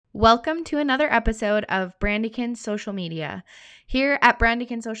Welcome to another episode of Brandikin Social Media. Here at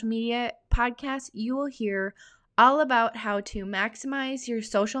Brandikin Social Media Podcast, you will hear all about how to maximize your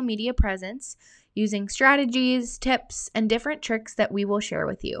social media presence using strategies, tips, and different tricks that we will share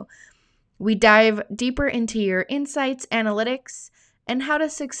with you. We dive deeper into your insights, analytics, and how to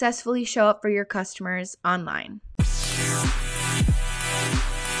successfully show up for your customers online.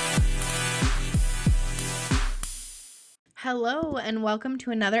 Hello, and welcome to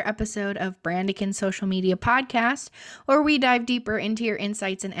another episode of Brandikin Social Media Podcast, where we dive deeper into your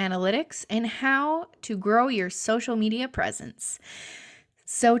insights and analytics and how to grow your social media presence.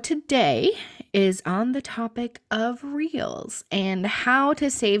 So today is on the topic of Reels and how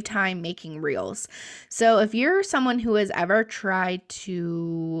to save time making Reels. So if you're someone who has ever tried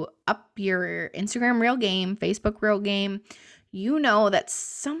to up your Instagram Reel game, Facebook Reel game, you know that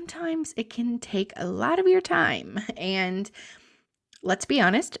sometimes it can take a lot of your time. And let's be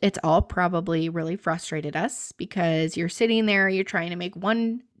honest, it's all probably really frustrated us because you're sitting there, you're trying to make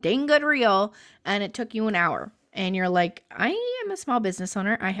one dang good reel, and it took you an hour. And you're like, I am a small business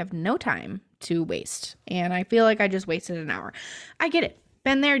owner. I have no time to waste. And I feel like I just wasted an hour. I get it.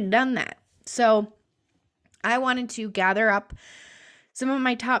 Been there, done that. So I wanted to gather up some of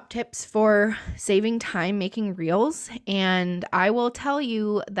my top tips for saving time making reels. And I will tell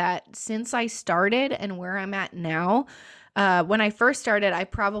you that since I started and where I'm at now, when I first started, I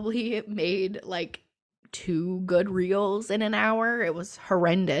probably made like 2 good reels in an hour. It was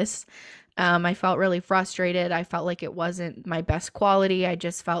horrendous. I felt really frustrated. I felt like it wasn't my best quality. I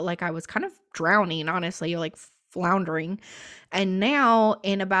just felt like I was kind of drowning, honestly, like floundering. And now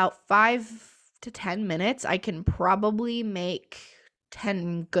in about 5 to 10 minutes, I can probably make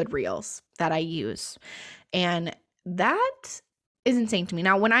 10 good reels that I use. And that is insane to me.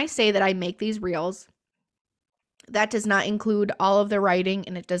 Now, when I say that I make these reels, that does not include all of the writing,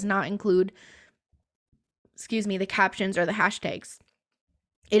 and it does not include, the captions or the hashtags.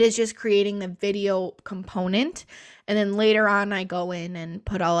 It is just creating the video component. And then later on, I go in and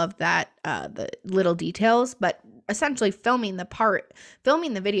put all of that, the little details, but essentially filming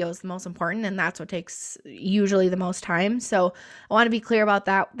the video is the most important. And that's what takes usually the most time. So I want to be clear about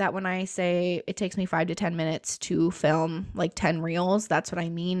that when I say it takes me 5 to 10 minutes to film like 10 reels, that's what I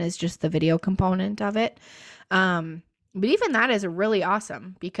mean is just the video component of it. But even that is really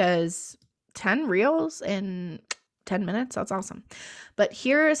awesome because 10 reels in 10 minutes, that's awesome. But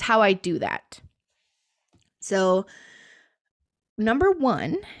here's how I do that. So number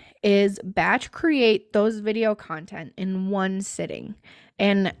 1 is batch create those video content in one sitting.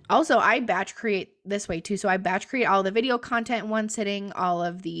 And also I batch create this way too. So I batch create all the video content in one sitting, all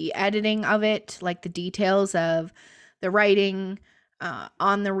of the editing of it, like the details of the writing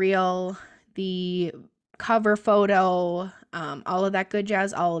on the reel, the cover photo, all of that good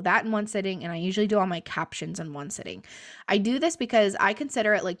jazz, all of that in one sitting. And I usually do all my captions in one sitting. I do this because I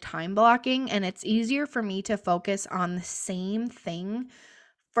consider it like time blocking, and it's easier for me to focus on the same thing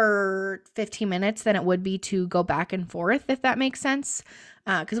for 15 minutes than it would be to go back and forth, if that makes sense.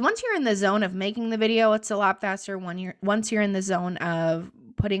 Because once you're in the zone of making the video, it's a lot faster. Once you're in the zone of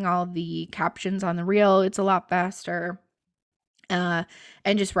putting all the captions on the reel, it's a lot faster. And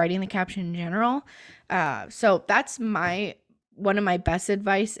just writing the caption in general. So that's one of my best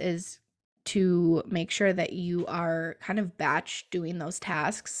advice is to make sure that you are kind of batch doing those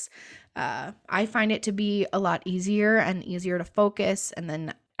tasks. I find it to be a lot easier and easier to focus. And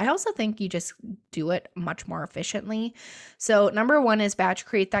then I also think you just do it much more efficiently. So number 1 is batch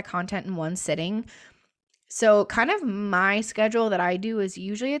create that content in one sitting. So kind of my schedule that I do is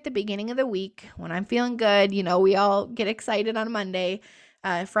usually at the beginning of the week when I'm feeling good. You know, we all get excited on Monday.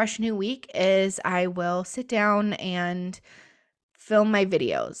 Fresh new week is I will sit down and film my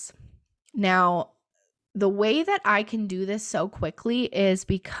videos. Now, the way that I can do this so quickly is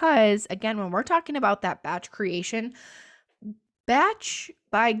because, again, when we're talking about that batch creation, batch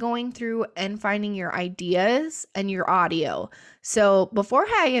by going through and finding your ideas and your audio. So before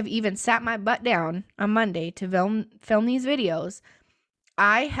I have even sat my butt down on Monday to film these videos,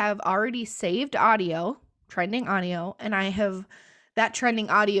 I have already saved audio, trending audio, and that trending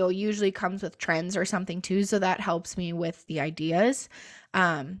audio usually comes with trends or something too, so that helps me with the ideas.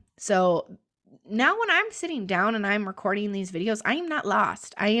 So now when I'm sitting down and I'm recording these videos, I am not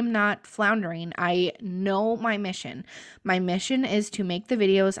lost. I am not floundering. I know my mission. My mission is to make the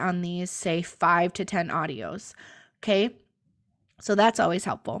videos on these, say, 5 to 10 audios. Okay? So that's always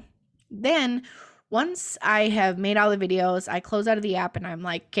helpful. Then once I have made all the videos, I close out of the app and I'm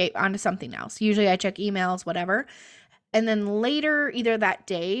like, okay, on to something else. Usually I check emails, whatever. And then later, either that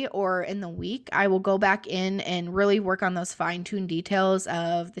day or in the week, I will go back in and really work on those fine-tuned details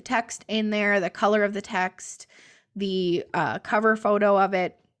of the text in there, the color of the text, the cover photo of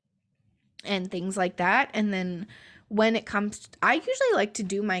it, and things like that. And then when it comes I usually like to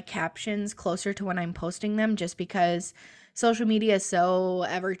do my captions closer to when I'm posting them, just because social media is so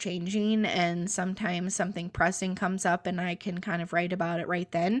ever changing, and sometimes something pressing comes up and I can kind of write about it right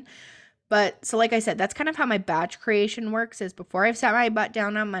then. But so like I said, that's kind of how my batch creation works, is before I've sat my butt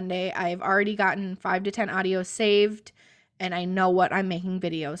down on Monday, I've already gotten 5 to 10 audios saved and I know what I'm making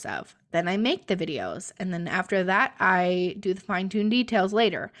videos of. Then I make the videos, and then after that I do the fine-tuned details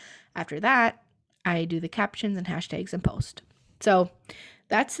later. After that, I do the captions and hashtags and post. So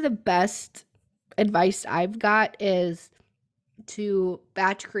that's the best advice I've got, is to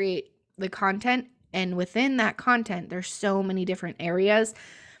batch create the content. And within that content, there's so many different areas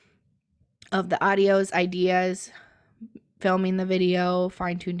of the audios, ideas, filming the video,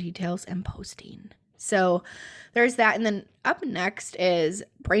 fine-tuned details, and posting. So there's that. And then up next is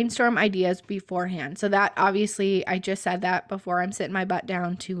brainstorm ideas beforehand. So that, obviously, I just said that before I'm sitting my butt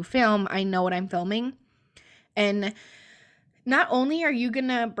down to film, I know what I'm filming. And not only are you going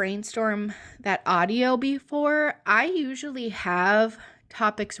to brainstorm that audio before, I usually have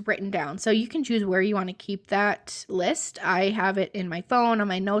topics written down. So you can choose where you want to keep that list. I have it in my phone, on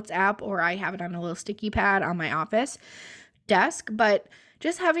my notes app, or I have it on a little sticky pad on my office desk. But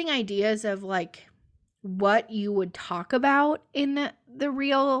just having ideas of like what you would talk about in the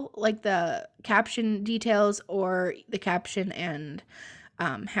reel, like the caption details or the caption and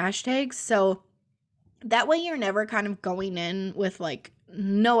hashtags. So that way you're never kind of going in with like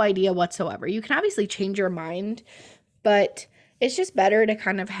no idea whatsoever. You can obviously change your mind, but it's just better to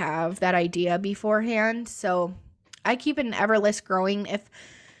kind of have that idea beforehand. So I keep an Everlist growing.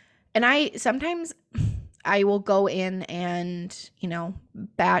 And I sometimes I will go in and,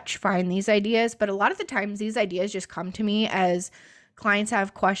 batch find these ideas, but a lot of the times these ideas just come to me as clients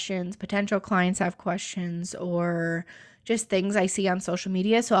have questions, potential clients have questions, or just things I see on social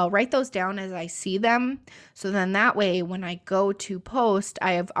media. So I'll write those down as I see them. So then that way, when I go to post,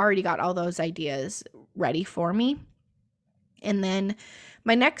 I have already got all those ideas ready for me. And then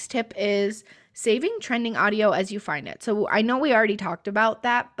my next tip is saving trending audio as you find it. So I know we already talked about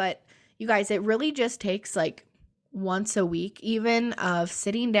that, but you guys, it really just takes like once a week even of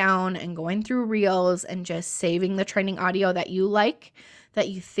sitting down and going through reels and just saving the trending audio that you like, that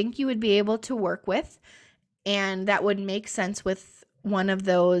you think you would be able to work with, and that would make sense with one of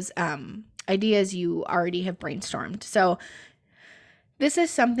those ideas you already have brainstormed. So this is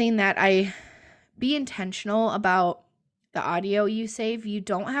something that be intentional about the audio you save. You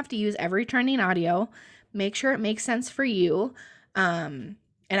don't have to use every trending audio. Make sure it makes sense for you. And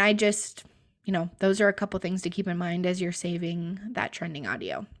I just, those are a couple things to keep in mind as you're saving that trending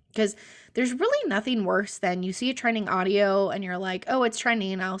audio. Because there's really nothing worse than you see a trending audio and you're like, oh, it's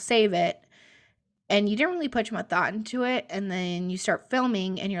trending, I'll save it. And you didn't really put much thought into it. And then you start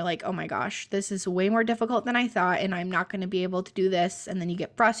filming and you're like, oh my gosh, this is way more difficult than I thought, and I'm not going to be able to do this. And then you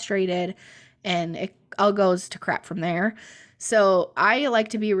get frustrated and it all goes to crap from there. So I like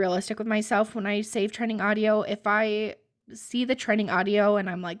to be realistic with myself when I save trending audio. If I see the trending audio and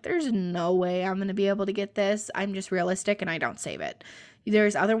I'm like, there's no way I'm going to be able to get this, I'm just realistic and I don't save it.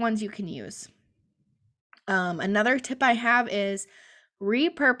 There's other ones you can use. Another tip I have is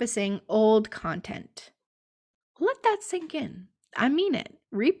repurposing old content. Let that sink in. I mean it.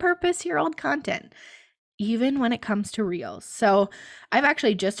 Repurpose your old content, even when it comes to reels. So I've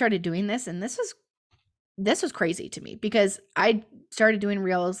actually just started doing this, and this was crazy to me because I started doing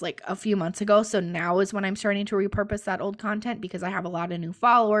reels like a few months ago. So now is when I'm starting to repurpose that old content because I have a lot of new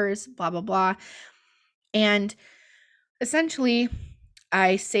followers, blah, blah, blah. And essentially,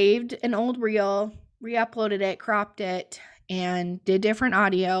 I saved an old reel, re-uploaded it, cropped it, and did different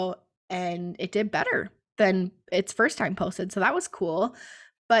audio, and it did better than its first time posted. So that was cool.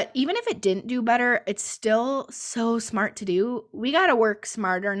 But even if it didn't do better, it's still so smart to do. We got to work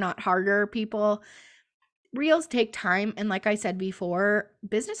smarter, not harder, people. Reels take time. And like I said before,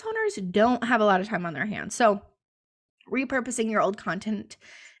 business owners don't have a lot of time on their hands. So repurposing your old content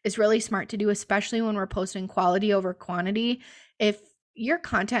is really smart to do, especially when we're posting quality over quantity. If your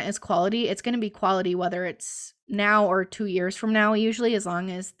content is quality, it's going to be quality whether it's now or 2 years from now, usually, as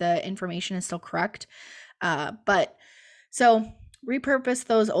long as the information is still correct. But so repurpose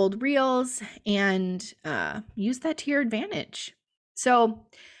those old reels and use that to your advantage. So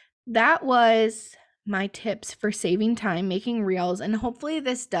that was my tips for saving time making reels, and hopefully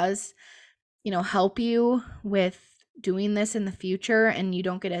this does, help you with doing this in the future, and you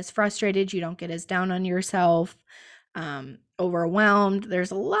don't get as frustrated, you don't get as down on yourself. overwhelmed.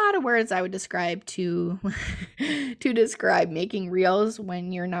 There's a lot of words I would describe to to describe making reels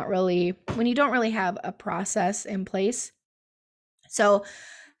when you don't really have a process in place. So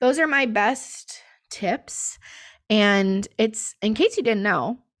those are my best tips. And it's, in case you didn't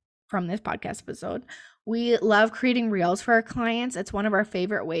know from this podcast episode, we love creating reels for our clients. It's one of our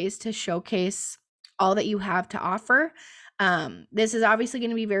favorite ways to showcase all that you have to offer. This is obviously going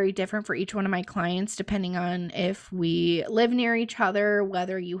to be very different for each one of my clients, depending on if we live near each other,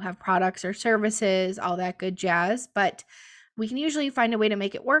 whether you have products or services, all that good jazz. But we can usually find a way to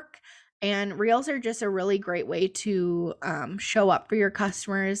make it work. And reels are just a really great way to show up for your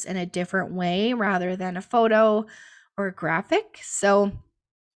customers in a different way rather than a photo or a graphic. So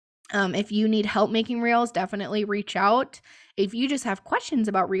if you need help making reels, definitely reach out. If you just have questions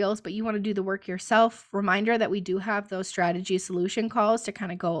about reels, but you want to do the work yourself, reminder that we do have those strategy solution calls to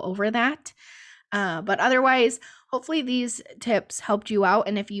kind of go over that. But otherwise, hopefully these tips helped you out.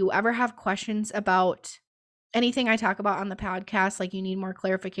 And if you ever have questions about anything I talk about on the podcast, like you need more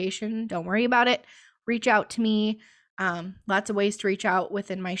clarification, don't worry about it. Reach out to me. Lots of ways to reach out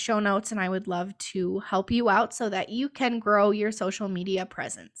within my show notes, and I would love to help you out so that you can grow your social media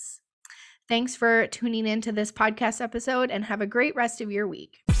presence. Thanks for tuning into this podcast episode, and have a great rest of your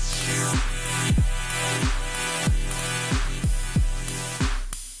week.